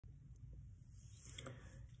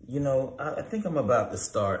I think I'm about to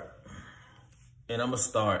start, and I'm gonna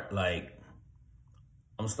start like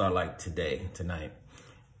tonight.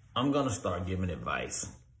 I'm gonna start giving advice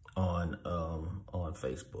on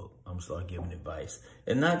Facebook. I'm gonna start giving advice,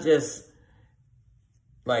 and not just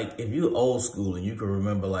like if you old school and you can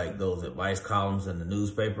remember like those advice columns in the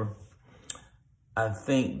newspaper. I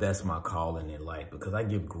think that's my calling in life because I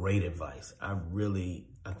give great advice. I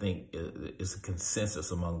think it's a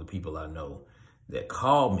consensus among the people I know that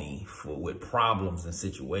call me with problems and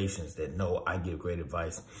situations that know I give great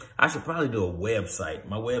advice. I should probably do a website.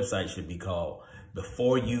 My website should be called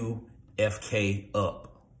Before You FK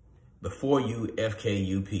Up.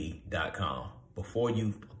 BeforeYouFKUP.com.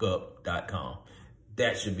 BeforeYouFuckUp.com.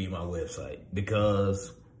 That should be my website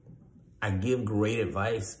because I give great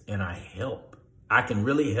advice and I can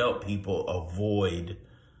really help people avoid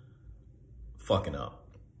fucking up,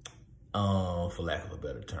 for lack of a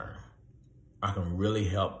better term. I can really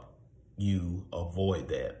help you avoid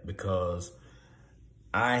that because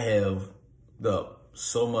I have done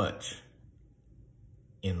so much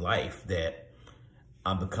in life that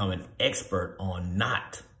I'm becoming an expert on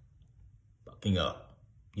not fucking up.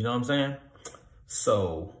 You know what I'm saying?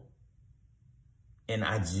 So, and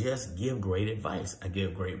I just give great advice. I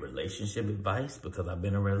give great relationship advice because I've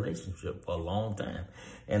been in a relationship for a long time.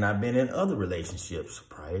 And I've been in other relationships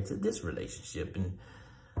prior to this relationship. And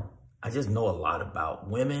I just know a lot about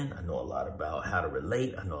women. I know a lot about how to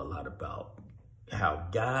relate. I know a lot about how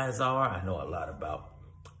guys are.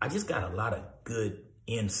 I just got a lot of good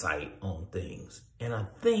insight on things. And I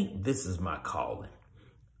think this is my calling.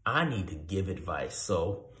 I need to give advice.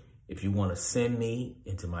 So if you want to send me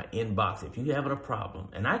into my inbox, if you're having a problem,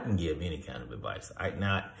 and I can give any kind of advice.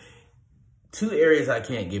 Two areas I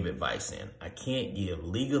can't give advice in. I can't give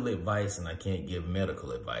legal advice and I can't give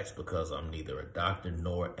medical advice because I'm neither a doctor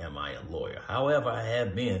nor am I a lawyer. However, I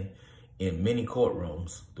have been in many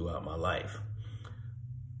courtrooms throughout my life.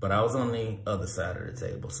 But I was on the other side of the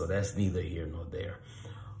table, so that's neither here nor there.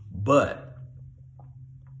 But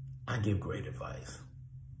I give great advice.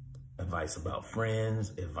 Advice about friends,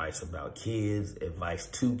 advice about kids, advice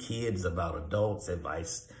to kids about adults,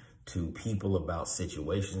 advice to people about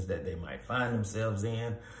situations that they might find themselves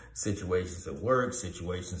in, situations at work,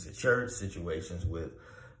 situations at church, situations with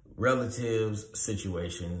relatives,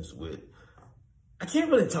 situations with... I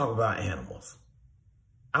can't really talk about animals.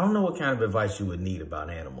 I don't know what kind of advice you would need about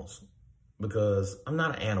animals because I'm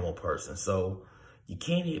not an animal person. So you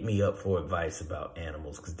can't hit me up for advice about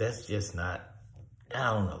animals because that's just not...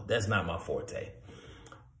 I don't know. That's not my forte.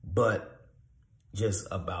 But just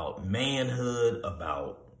about manhood,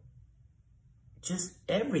 about just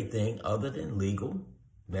everything other than legal,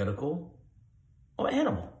 medical, or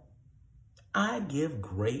animal. I give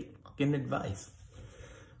great fucking advice.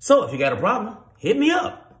 So if you got a problem, hit me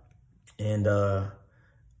up. And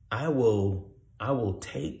I will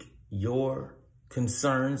take your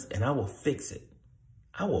concerns and I will fix it.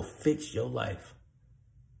 I will fix your life.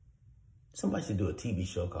 Somebody should do a TV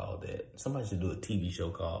show called that. Somebody should do a TV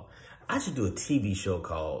show called... I should do a TV show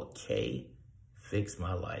called K Fix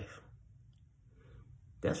My Life.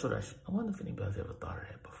 That's what I wonder if anybody's ever thought of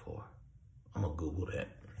that before. I'm going to Google that.